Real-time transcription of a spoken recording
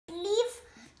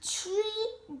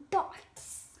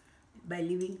by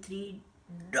leaving 3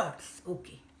 dots.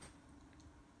 Okay.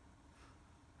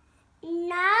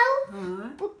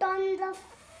 Now put on the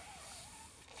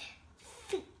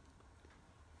feet.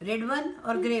 Red one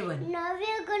or grey one? Now we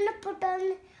are gonna put on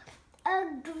a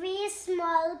grey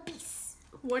small piece.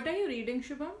 What are you reading,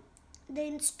 Shubham? The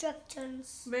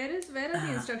instructions. Where are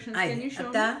the instructions? I, Can you show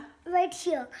me? Atta, Right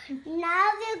here. Now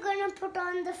we are gonna put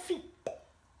on the feet.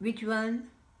 which one?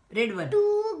 Red one.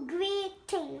 2 grey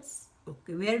things.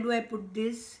 Okay, where do I put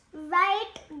this?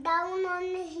 Right down on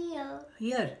here.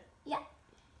 Here. Yeah.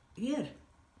 Here.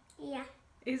 Yeah.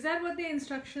 Is that what the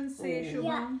instructions say, Oh. Shubham?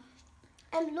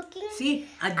 Yeah. I'm looking. See,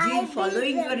 I Ajil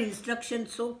following will- your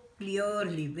instructions so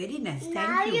clearly. Very nice. Now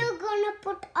Thank you. you're gonna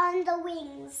put on the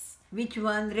wings. Which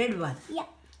one? Red one. Yeah.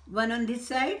 One on this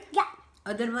side? Yeah.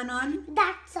 Other one on?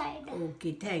 That side.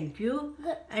 Okay, thank you.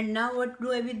 Good. And now what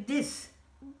do I with this?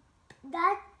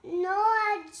 That no,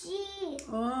 Aji.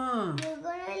 Oh, You're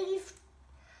gonna leave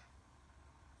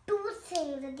 2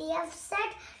 things. They have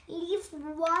said leave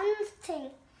 1 thing.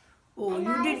 oh, And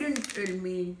you I- didn't tell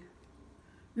me.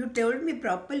 You told me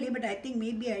properly, but I think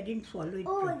maybe I didn't follow it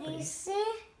Oh, properly. they say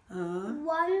Uh,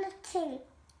 1 thing.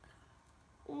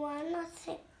 1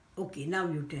 thing. okay, now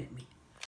you tell me.